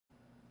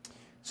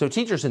So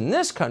teachers in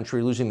this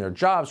country losing their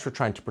jobs for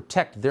trying to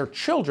protect their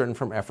children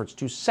from efforts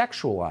to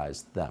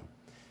sexualize them.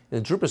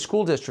 In the Drupa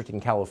School District in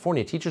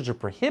California, teachers are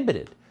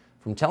prohibited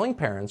from telling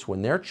parents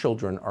when their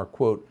children are,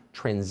 quote,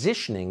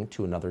 transitioning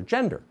to another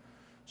gender.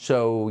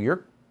 So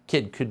your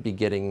kid could be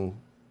getting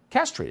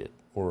castrated,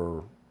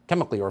 or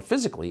chemically or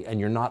physically, and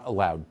you're not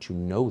allowed to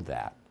know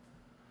that.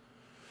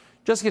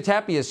 Jessica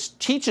Tapia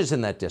teaches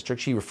in that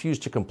district. She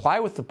refused to comply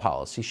with the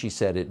policy. She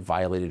said it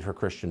violated her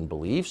Christian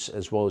beliefs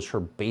as well as her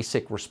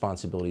basic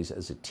responsibilities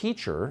as a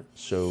teacher,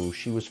 so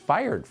she was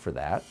fired for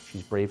that.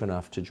 She's brave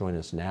enough to join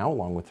us now,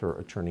 along with her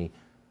attorney,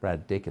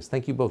 Brad Dacus.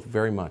 Thank you both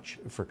very much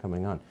for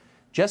coming on.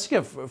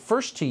 Jessica,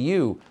 first to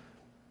you,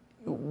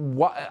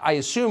 I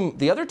assume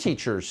the other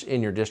teachers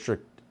in your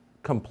district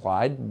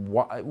complied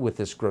with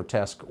this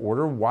grotesque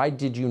order. Why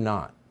did you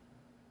not?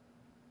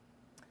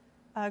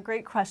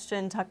 Great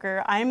question,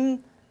 Tucker.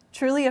 I'm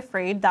truly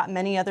afraid that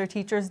many other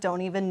teachers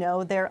don't even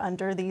know they're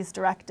under these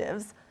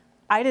directives.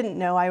 I didn't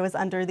know I was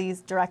under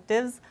these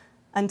directives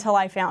until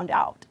I found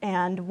out.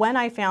 And when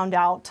I found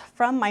out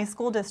from my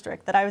school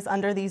district that I was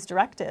under these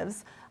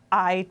directives,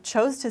 I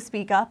chose to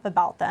speak up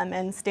about them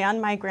and stand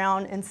my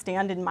ground and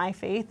stand in my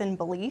faith and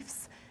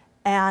beliefs.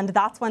 And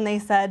that's when they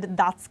said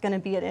that's going to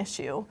be an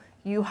issue.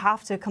 You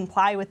have to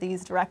comply with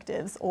these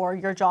directives or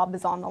your job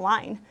is on the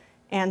line.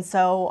 And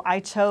so I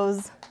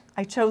chose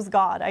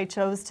God. I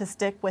chose to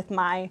stick with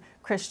my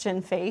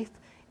Christian faith.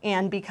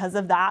 And because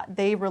of that,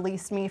 they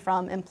released me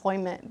from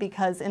employment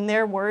because, in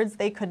their words,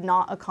 they could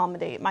not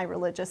accommodate my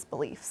religious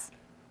beliefs.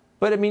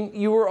 But I mean,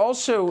 you were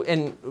also,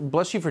 and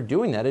bless you for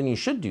doing that, and you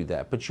should do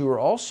that, but you were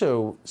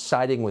also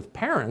siding with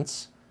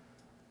parents,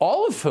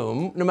 all of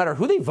whom, no matter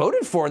who they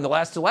voted for in the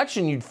last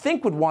election, you'd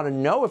think would want to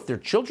know if their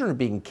children are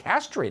being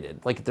castrated,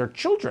 like their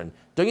children.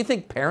 Don't you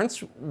think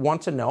parents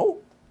want to know?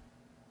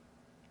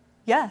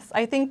 Yes,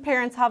 I think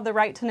parents have the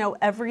right to know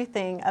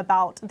everything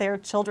about their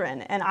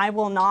children, and I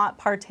will not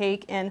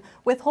partake in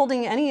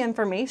withholding any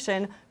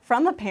information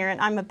from a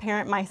parent. I'm a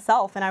parent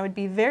myself, and I would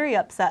be very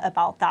upset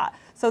about that.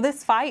 So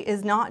this fight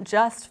is not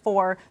just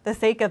for the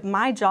sake of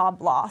my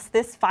job loss.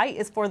 This fight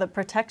is for the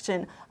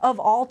protection of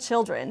all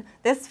children.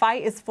 This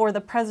fight is for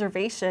the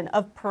preservation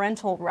of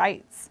parental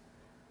rights.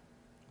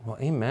 Well,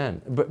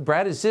 amen. But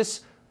Brad, is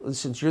this,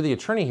 since you're the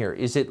attorney here,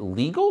 is it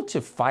legal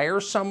to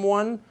fire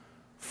someone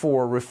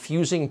for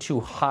refusing to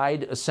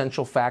hide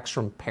essential facts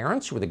from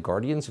parents who are the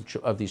guardians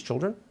of these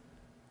children?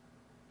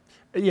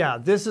 Yeah,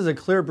 this is a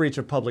clear breach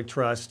of public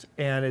trust,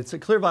 and it's a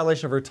clear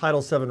violation of her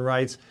Title VII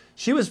rights.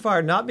 She was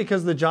fired not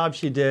because of the job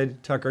she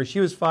did, Tucker. She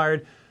was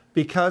fired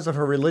because of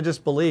her religious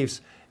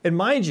beliefs. And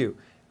mind you,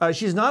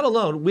 she's not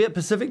alone. We at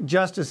Pacific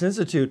Justice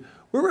Institute,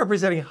 we're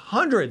representing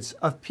hundreds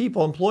of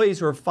people, employees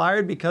who are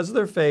fired because of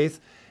their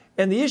faith.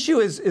 And the issue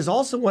is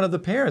also one of the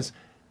parents.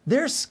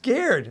 They're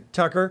scared,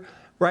 Tucker,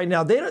 right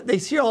now. They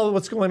see all of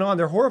what's going on.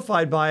 They're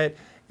horrified by it.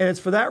 And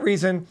it's for that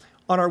reason,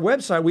 on our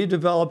website, we've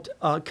developed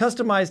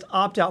customized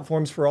opt-out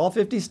forms for all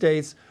 50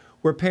 states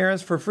where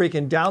parents for free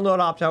can download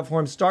opt-out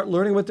forms, start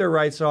learning what their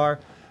rights are,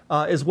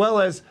 as well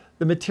as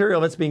the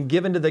material that's being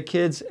given to the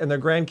kids and their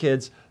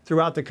grandkids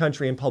throughout the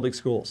country in public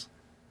schools.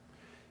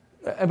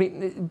 I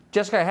mean,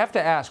 Jessica, I have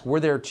to ask, were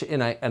there,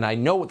 and I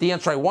know the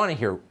answer I want to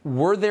hear,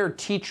 were there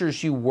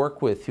teachers you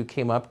work with who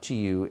came up to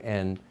you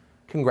and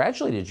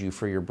congratulated you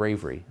for your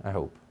bravery, I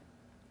hope?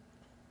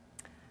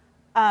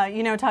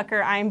 You know,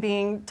 Tucker, I'm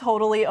being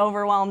totally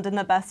overwhelmed in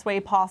the best way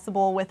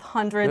possible with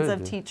hundreds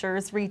of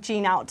teachers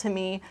reaching out to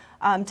me,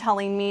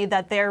 telling me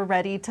that they're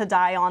ready to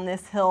die on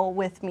this hill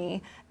with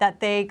me, that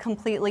they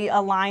completely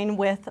align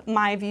with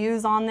my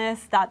views on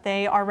this, that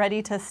they are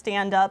ready to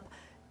stand up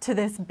to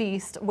this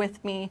beast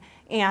with me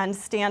and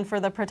stand for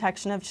the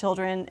protection of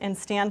children and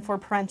stand for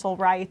parental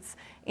rights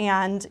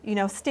and, you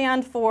know,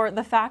 stand for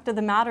the fact of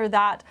the matter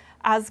that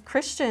as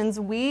Christians,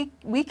 we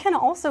can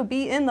also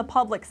be in the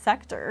public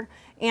sector.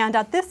 And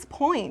at this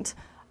point,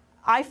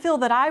 I feel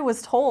that I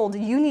was told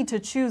you need to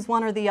choose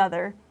one or the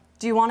other.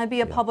 Do you want to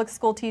be a public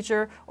school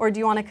teacher or do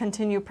you want to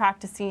continue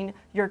practicing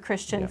your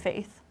Christian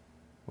faith?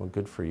 Well,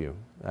 good for you.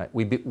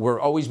 We're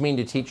always mean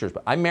to teachers,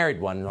 but I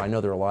married one, and I know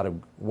there are a lot of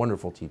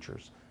wonderful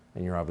teachers,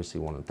 and you're obviously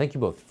one of them. Thank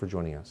you both for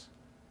joining us.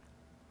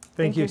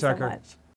 Thank you, so Tucker. much.